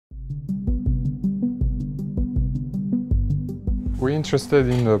We're interested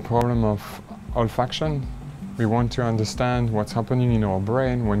in the problem of olfaction. We want to understand what's happening in our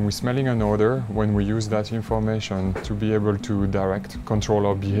brain when we're smelling an odor, when we use that information to be able to direct, control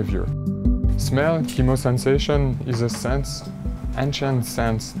our behavior. Smell, chemosensation, is a sense, ancient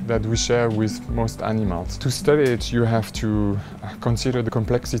sense that we share with most animals. To study it, you have to consider the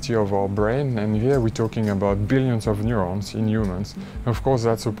complexity of our brain, and here we're talking about billions of neurons in humans. Of course,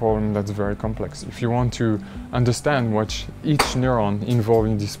 that's a problem that's very complex. If you want to understand what each neuron involved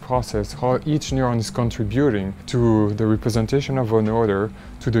in this process, how each neuron is contributing to the representation of an odor,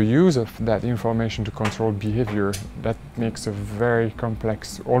 to the use of that information to control behavior, that makes a very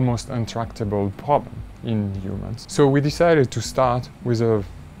complex, almost intractable problem in humans. So we decided to start with an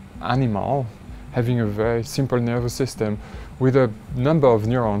animal having a very simple nervous system with a number of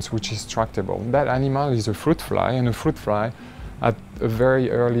neurons which is tractable. That animal is a fruit fly, and a fruit fly at a very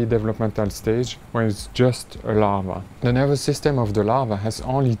early developmental stage when it's just a larva. The nervous system of the larva has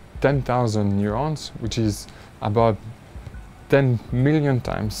only 10,000 neurons, which is about 10 million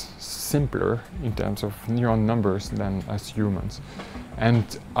times simpler in terms of neuron numbers than us humans. And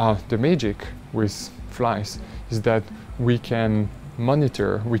the magic with flies is that we can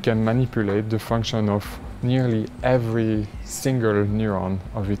monitor, we can manipulate the function of nearly every single neuron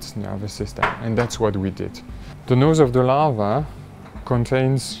of its nervous system, and that's what we did. The nose of the larva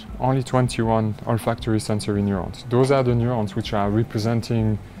contains only 21 olfactory sensory neurons. Those are the neurons which are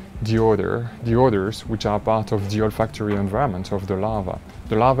representing the odors which are part of the olfactory environment of the larva.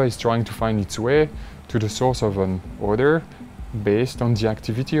 The larva is trying to find its way to the source of an odor based on the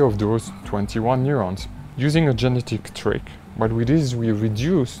activity of those 21 neurons. Using a genetic trick, what we did is we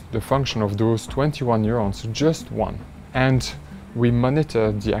reduced the function of those 21 neurons to just one. And we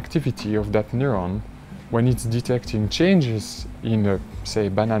monitor the activity of that neuron when it's detecting changes in a, say,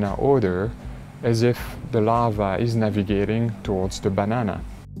 banana odor, as if the larva is navigating towards the banana.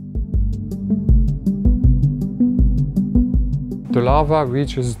 The larva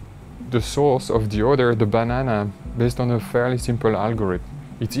reaches the source of the odor, the banana, based on a fairly simple algorithm.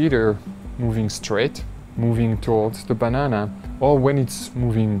 It's either moving straight, moving towards the banana, or when it's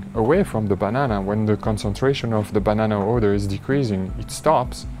moving away from the banana, when the concentration of the banana odor is decreasing, it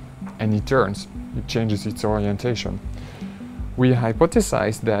stops and it turns, it changes its orientation. We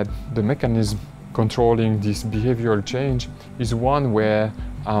hypothesized that the mechanism controlling this behavioral change is one where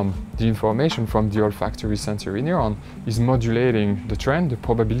the information from the olfactory sensory neuron is modulating the trend, the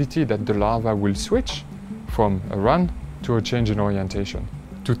probability that the larva will switch from a run to a change in orientation.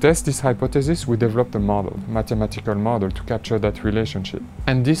 To test this hypothesis, we developed a model, a mathematical model, to capture that relationship.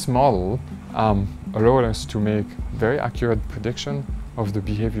 And this model allowed us to make very accurate prediction of the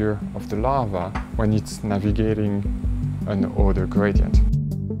behavior of the larva when it's navigating an odor gradient.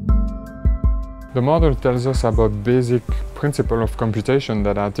 The model tells us about basic principles of computation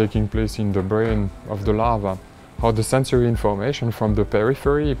that are taking place in the brain of the larva, how the sensory information from the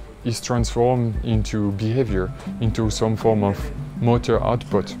periphery is transformed into behavior, into some form of motor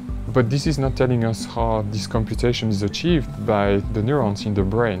output. But this is not telling us how this computation is achieved by the neurons in the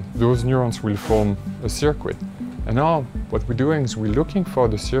brain. Those neurons will form a circuit. And now what we're doing is we're looking for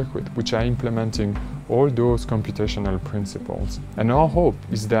the circuit which are implementing all those computational principles. And our hope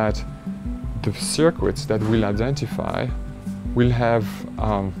is that the circuits that we'll identify will have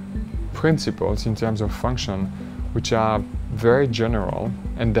principles in terms of function which are very general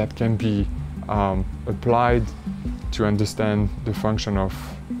and that can be applied to understand the function of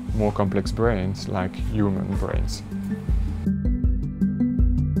more complex brains like human brains.